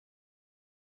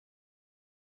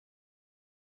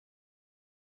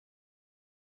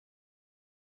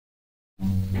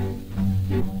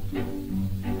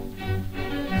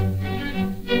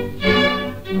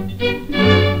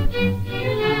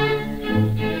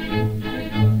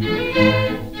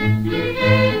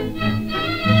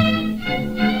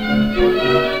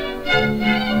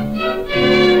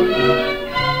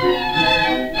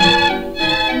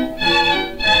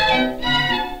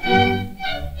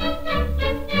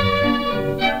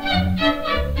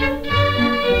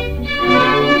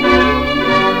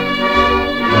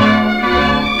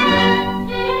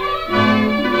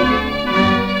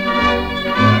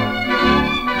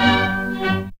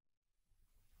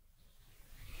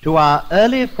To our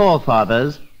early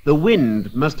forefathers, the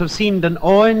wind must have seemed an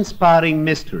awe-inspiring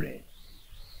mystery.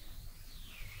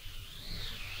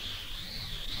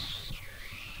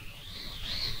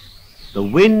 The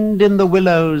wind in the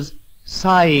willows,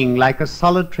 sighing like a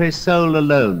solitary soul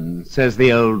alone, says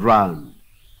the old round.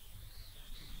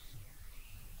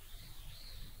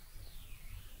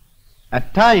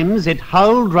 At times it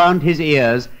howled round his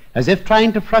ears as if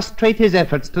trying to frustrate his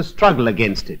efforts to struggle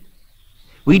against it.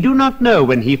 We do not know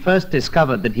when he first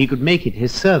discovered that he could make it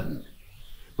his servant.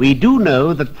 We do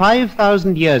know that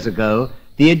 5,000 years ago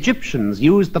the Egyptians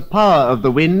used the power of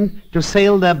the wind to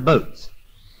sail their boats.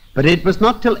 But it was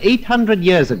not till 800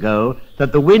 years ago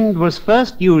that the wind was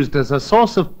first used as a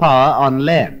source of power on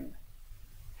land.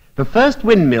 The first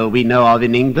windmill we know of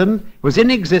in England was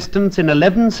in existence in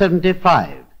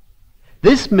 1175.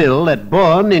 This mill at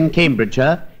Bourn in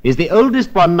Cambridgeshire is the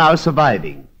oldest one now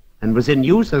surviving, and was in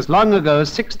use as long ago as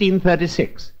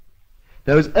 1636.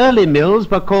 Those early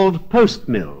mills were called post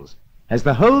mills, as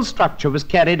the whole structure was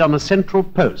carried on a central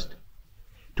post.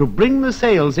 To bring the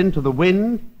sails into the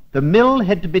wind, the mill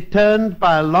had to be turned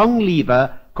by a long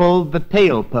lever called the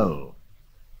tail pole.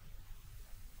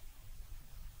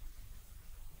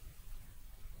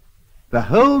 The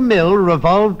whole mill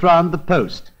revolved round the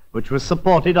post, which was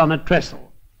supported on a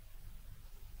trestle.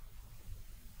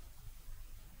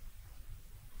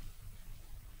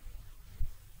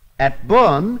 At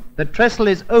Bourn, the trestle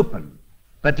is open,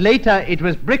 but later it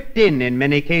was bricked in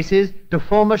many cases to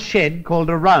form a shed called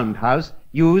a roundhouse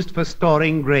used for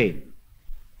storing grain.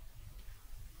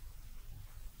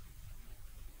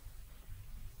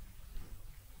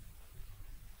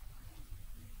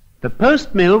 The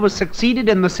post mill was succeeded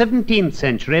in the 17th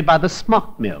century by the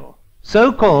smock mill,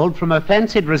 so called from a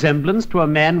fancied resemblance to a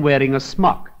man wearing a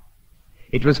smock.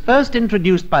 It was first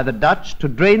introduced by the Dutch to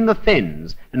drain the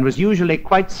fens and was usually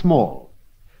quite small.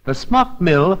 The smock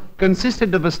mill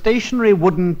consisted of a stationary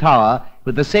wooden tower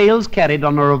with the sails carried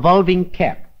on a revolving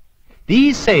cap.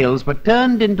 These sails were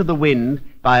turned into the wind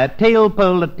by a tail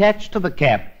pole attached to the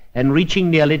cap and reaching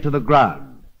nearly to the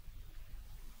ground.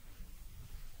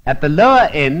 At the lower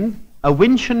end, a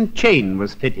winch and chain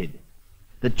was fitted.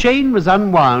 The chain was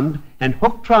unwound and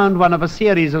hooked round one of a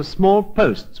series of small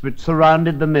posts which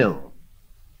surrounded the mill.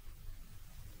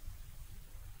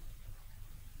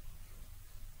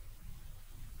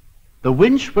 The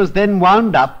winch was then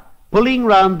wound up, pulling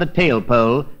round the tail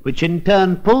pole, which in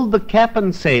turn pulled the cap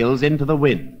and sails into the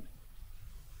wind.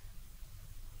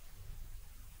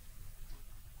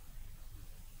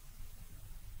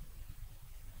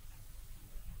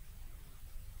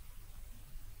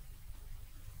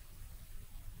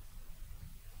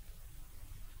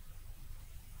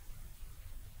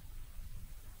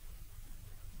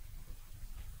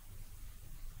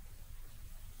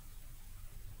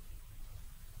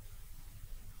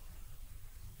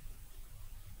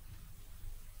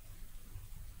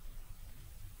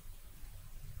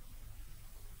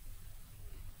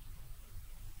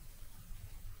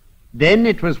 Then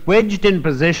it was wedged in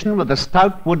position with a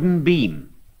stout wooden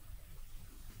beam.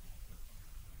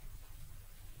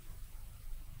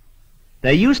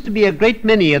 There used to be a great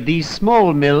many of these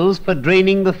small mills for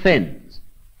draining the fens.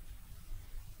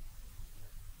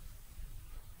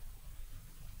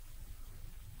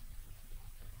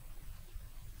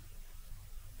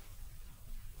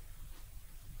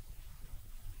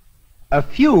 A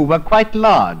few were quite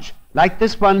large, like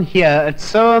this one here at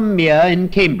Soham Mere in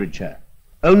Cambridgeshire.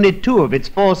 Only 2 of its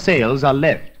 4 sails are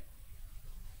left.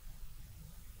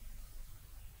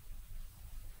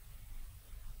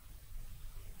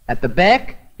 At the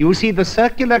back, you see the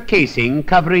circular casing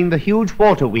covering the huge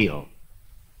water wheel.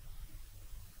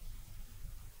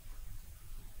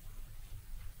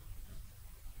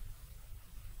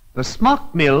 The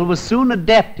smock mill was soon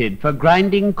adapted for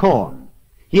grinding corn.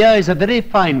 Here is a very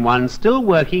fine one still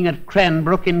working at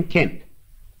Cranbrook in Kent.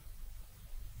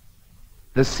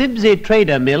 The Sibsey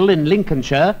Trader Mill in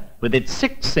Lincolnshire, with its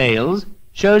 6 sails,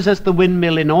 shows us the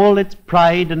windmill in all its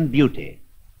pride and beauty.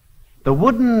 The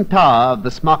wooden tower of the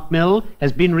smock mill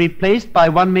has been replaced by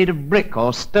one made of brick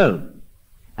or stone,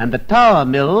 and the tower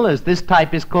mill, as this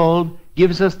type is called,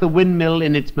 gives us the windmill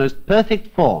in its most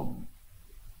perfect form.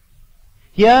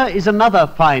 Here is another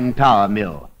fine tower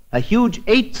mill, a huge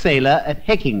 8-sailer at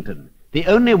Heckington, the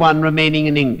only one remaining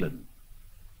in England.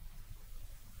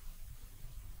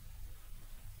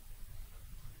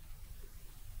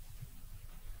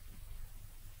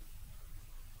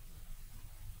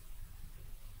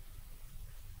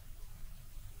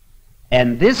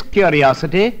 And this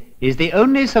curiosity is the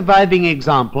only surviving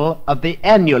example of the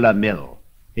annular mill.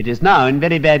 It is now in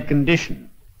very bad condition.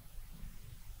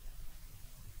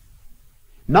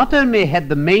 Not only had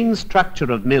the main structure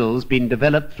of mills been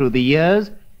developed through the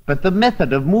years, but the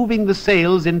method of moving the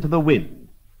sails into the wind,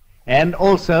 and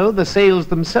also the sails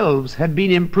themselves had been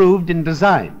improved in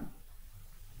design.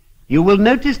 You will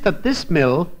notice that this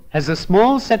mill has a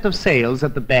small set of sails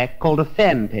at the back called a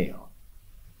fantail.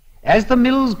 As the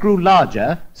mills grew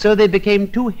larger, so they became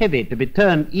too heavy to be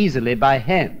turned easily by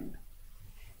hand.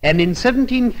 And in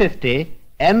 1750,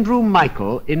 Andrew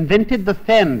Michael invented the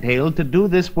fantail to do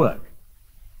this work.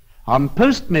 On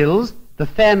post mills, the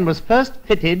fan was first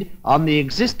fitted on the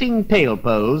existing tail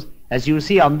poles, as you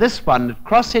see on this one at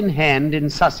Cross in Hand in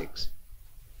Sussex.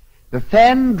 The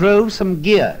fan drove some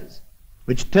gears,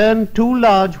 which turned two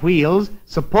large wheels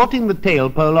supporting the tail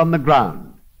pole on the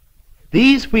ground.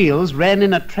 These wheels ran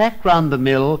in a track round the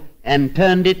mill and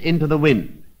turned it into the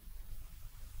wind.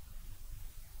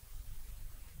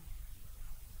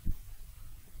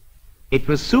 It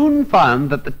was soon found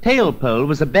that the tail pole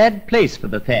was a bad place for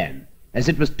the fan, as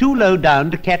it was too low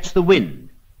down to catch the wind,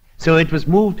 so it was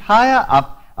moved higher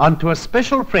up onto a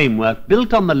special framework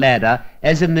built on the ladder,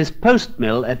 as in this post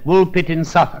mill at Woolpit in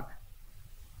Suffolk.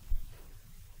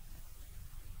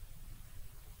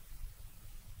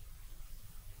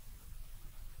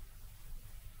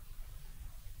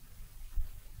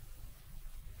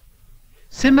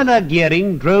 Similar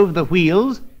gearing drove the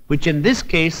wheels, which in this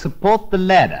case support the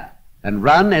ladder and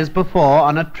run as before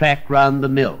on a track round the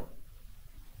mill.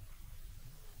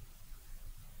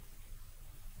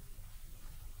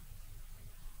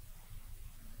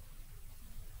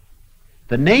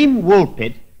 The name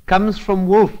Woolpit comes from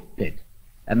Wolf Pit,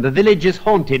 and the village is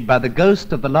haunted by the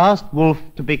ghost of the last wolf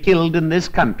to be killed in this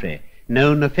country,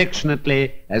 known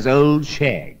affectionately as Old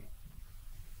Shag.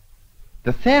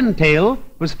 The fantail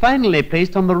was finally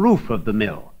placed on the roof of the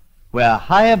mill, where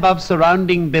high above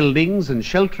surrounding buildings and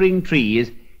sheltering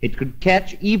trees it could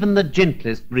catch even the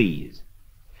gentlest breeze.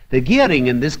 The gearing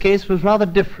in this case was rather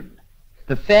different.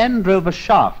 The fan drove a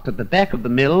shaft at the back of the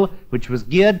mill, which was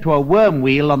geared to a worm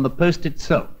wheel on the post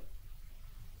itself.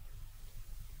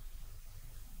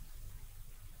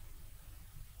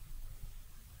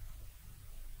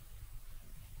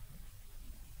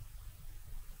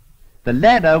 The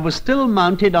ladder was still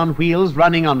mounted on wheels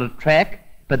running on a track,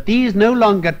 but these no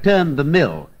longer turned the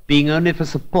mill, being only for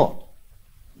support.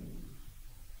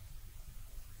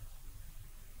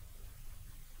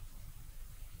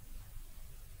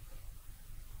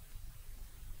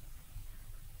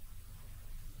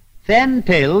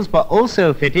 Fantails were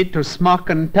also fitted to smock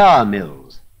and tower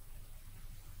mills.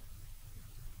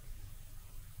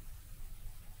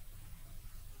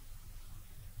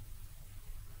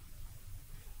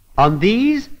 On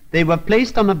these they were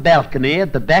placed on a balcony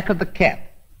at the back of the cap.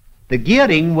 The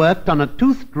gearing worked on a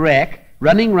toothed rack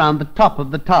running round the top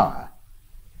of the tower.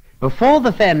 Before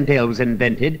the fantail was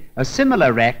invented, a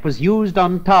similar rack was used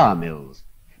on tower mills,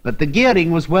 but the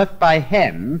gearing was worked by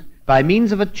hand by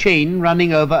means of a chain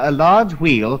running over a large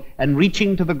wheel and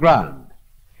reaching to the ground.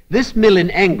 This mill in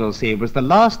Anglesey was the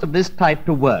last of this type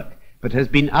to work, but has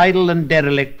been idle and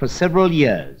derelict for several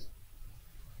years.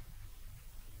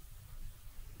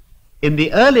 In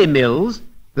the early mills,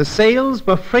 the sails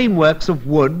were frameworks of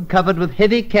wood covered with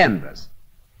heavy canvas.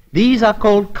 These are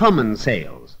called common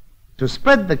sails. To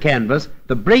spread the canvas,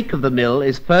 the brake of the mill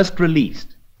is first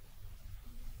released.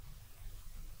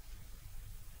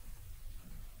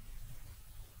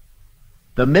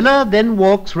 The miller then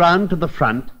walks round to the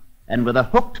front and with a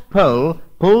hooked pole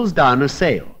pulls down a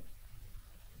sail.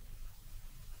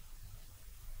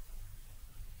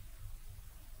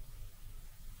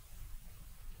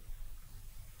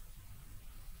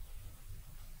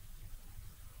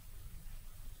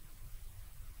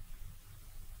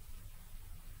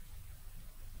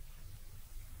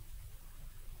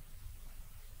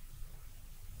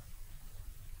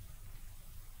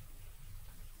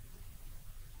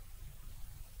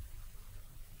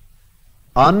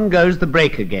 On goes the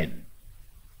brake again.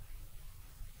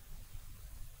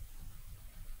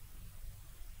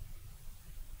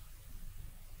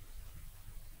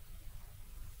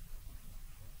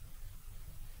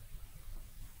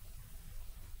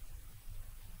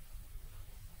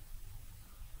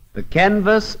 The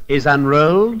canvas is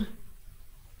unrolled,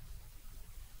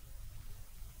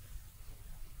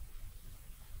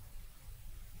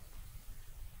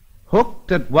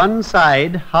 hooked at one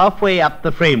side halfway up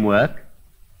the framework,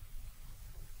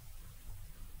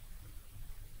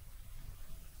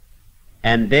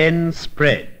 and then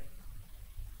spread.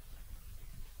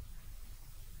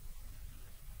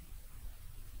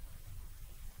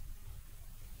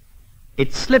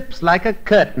 It slips like a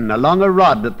curtain along a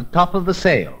rod at the top of the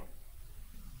sail.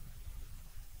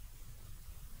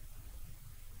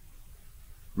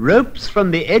 Ropes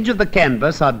from the edge of the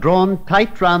canvas are drawn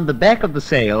tight round the back of the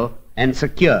sail and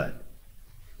secured.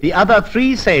 The other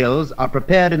 3 sails are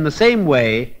prepared in the same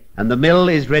way, and the mill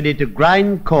is ready to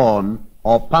grind corn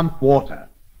or pump water.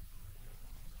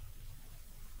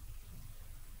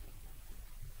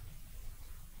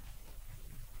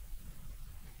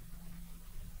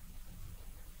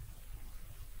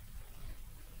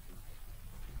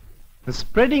 The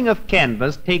spreading of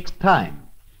canvas takes time,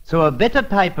 so a better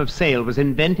type of sail was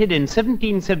invented in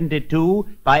 1772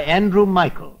 by Andrew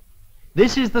Michael.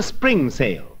 This is the spring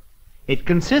sail. It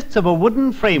consists of a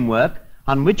wooden framework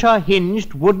on which are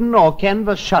hinged wooden or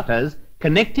canvas shutters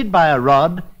connected by a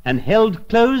rod and held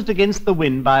closed against the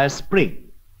wind by a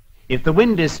spring. If the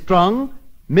wind is strong,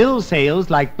 mill sails,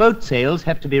 like boat sails,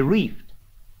 have to be reefed.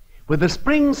 With a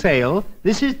spring sail,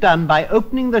 this is done by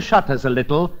opening the shutters a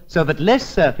little so that less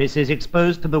surface is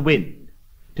exposed to the wind.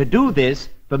 To do this,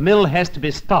 the mill has to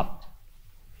be stopped.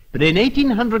 But in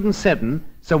 1807,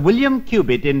 Sir William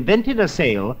Cubitt invented a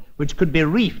sail which could be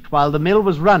reefed while the mill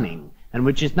was running, and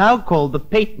which is now called the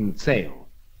patent sail.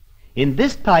 In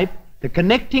this type, the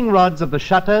connecting rods of the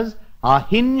shutters are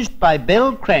hinged by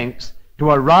bell cranks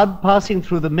to a rod passing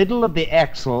through the middle of the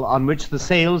axle on which the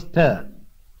sails turn.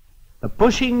 The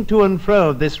pushing to and fro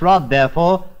of this rod,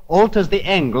 therefore, alters the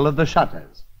angle of the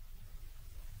shutters.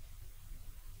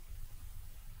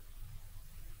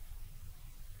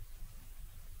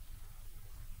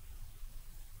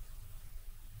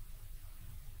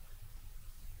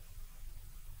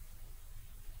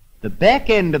 The back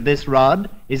end of this rod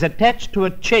is attached to a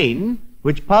chain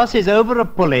which passes over a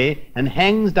pulley and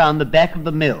hangs down the back of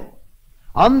the mill.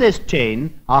 On this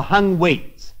chain are hung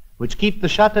weights, which keep the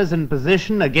shutters in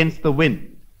position against the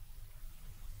wind.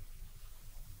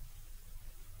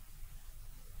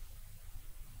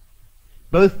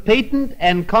 Both patent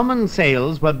and common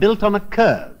sails were built on a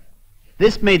curve.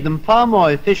 This made them far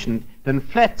more efficient than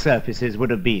flat surfaces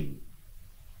would have been.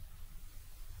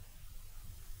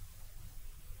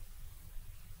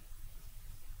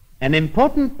 An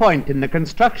important point in the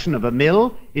construction of a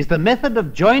mill is the method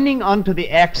of joining onto the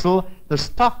axle the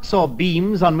stocks or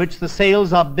beams on which the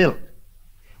sails are built.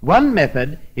 One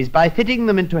method is by fitting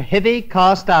them into heavy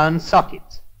cast iron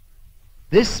sockets.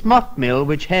 This smock mill,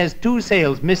 which has 2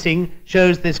 sails missing,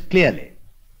 shows this clearly.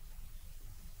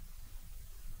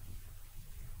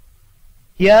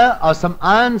 Here are some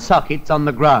iron sockets on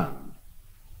the ground.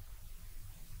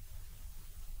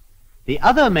 The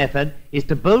other method is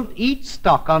to bolt each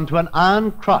stock onto an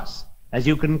iron cross, as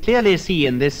you can clearly see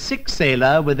in this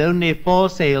 6-sailer with only 4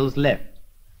 sails left.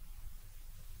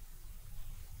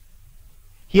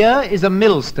 Here is a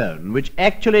millstone which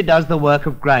actually does the work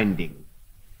of grinding.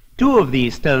 2 of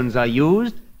these stones are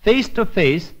used, face to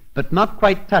face, but not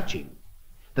quite touching.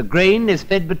 The grain is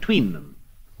fed between them.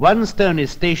 One stone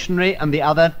is stationary and the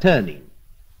other turning.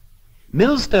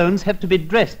 Millstones have to be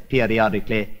dressed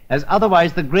periodically, as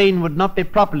otherwise the grain would not be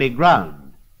properly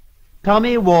ground.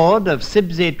 Tommy Ward of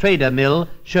Sibsey Trader Mill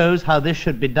shows how this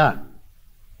should be done.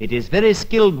 It is very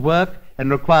skilled work and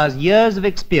requires years of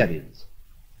experience.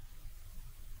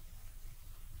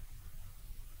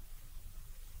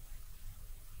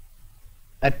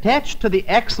 Attached to the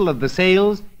axle of the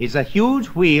sails is a huge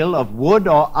wheel of wood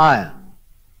or iron.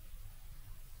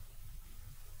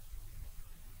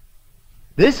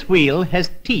 This wheel has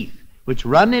teeth which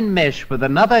run in mesh with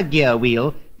another gear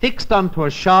wheel fixed onto a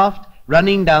shaft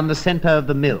running down the center of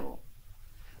the mill.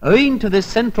 Owing to this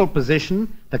central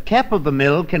position, the cap of the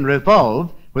mill can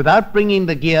revolve without bringing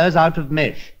the gears out of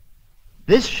mesh.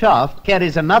 This shaft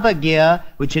carries another gear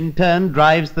which in turn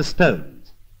drives the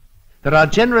stones. There are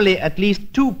generally at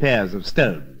least 2 pairs of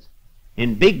stones.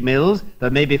 In big mills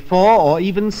there may be 4 or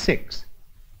even 6.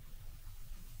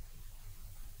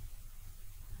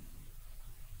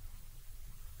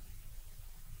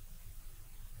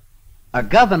 A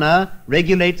governor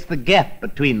regulates the gap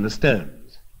between the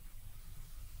stones.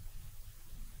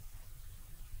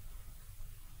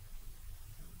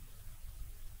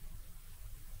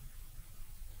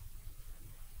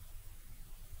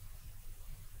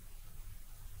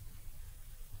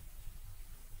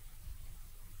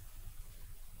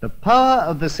 The power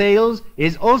of the sails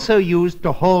is also used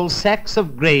to haul sacks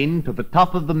of grain to the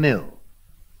top of the mill.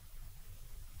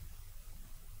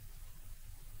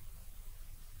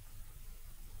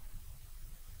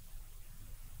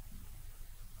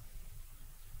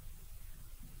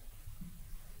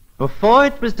 Before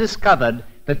it was discovered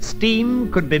that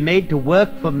steam could be made to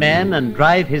work for man and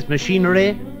drive his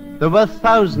machinery, there were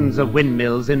thousands of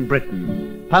windmills in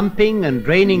Britain, pumping and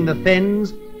draining the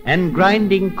fens and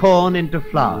grinding corn into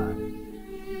flour.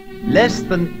 Less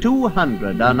than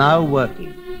 200 are now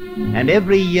working. and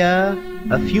every year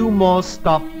a few more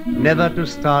stop, never to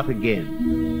start again.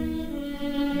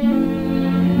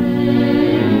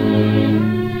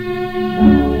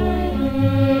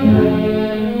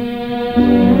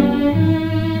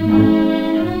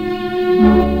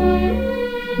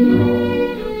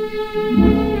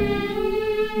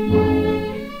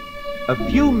 A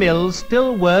few mills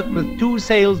still work with two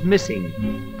sails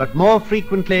missing, but more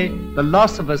frequently the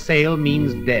loss of a sail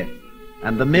means death,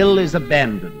 and the mill is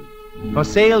abandoned, for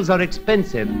sails are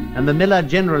expensive and the miller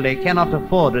generally cannot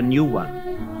afford a new one.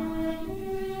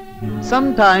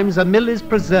 Sometimes a mill is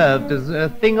preserved as a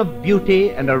thing of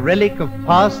beauty and a relic of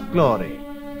past glory.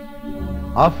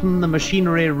 Often the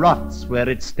machinery rots where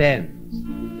it stands.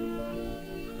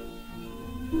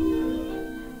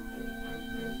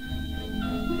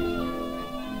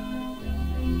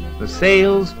 The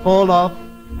sails fall off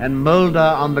and moulder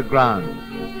on the ground.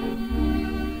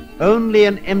 Only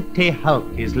an empty hulk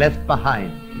is left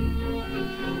behind.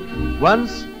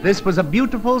 Once this was a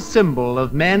beautiful symbol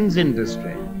of man's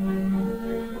industry.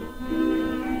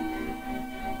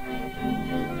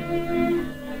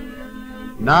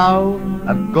 Now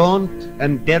a gaunt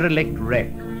and derelict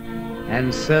wreck,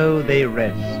 and so they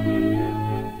rest.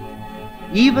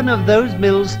 Even of those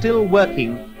mills still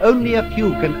working, only a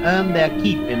few can earn their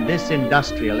keep in this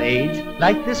industrial age,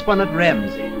 like this one at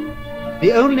Ramsey.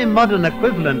 The only modern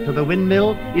equivalent to the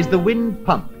windmill is the wind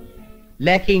pump,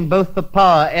 lacking both the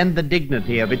power and the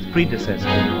dignity of its predecessor.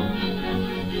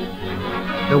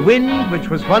 The wind, which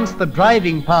was once the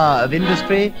driving power of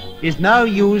industry, is now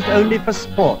used only for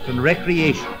sport and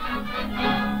recreation.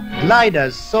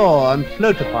 Gliders soar and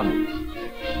float upon it.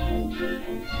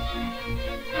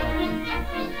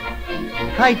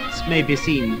 Kites may be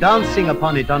seen dancing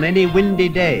upon it on any windy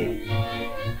day.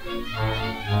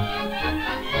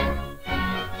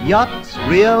 Yachts,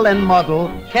 real and model,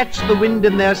 catch the wind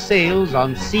in their sails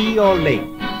on sea or lake.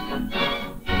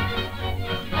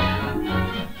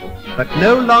 But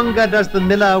no longer does the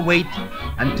miller wait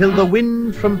until the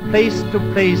wind from place to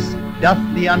place doth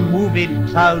the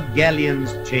unmoved cloud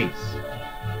galleons chase.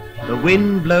 The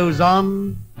wind blows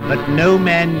on, but no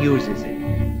man uses it.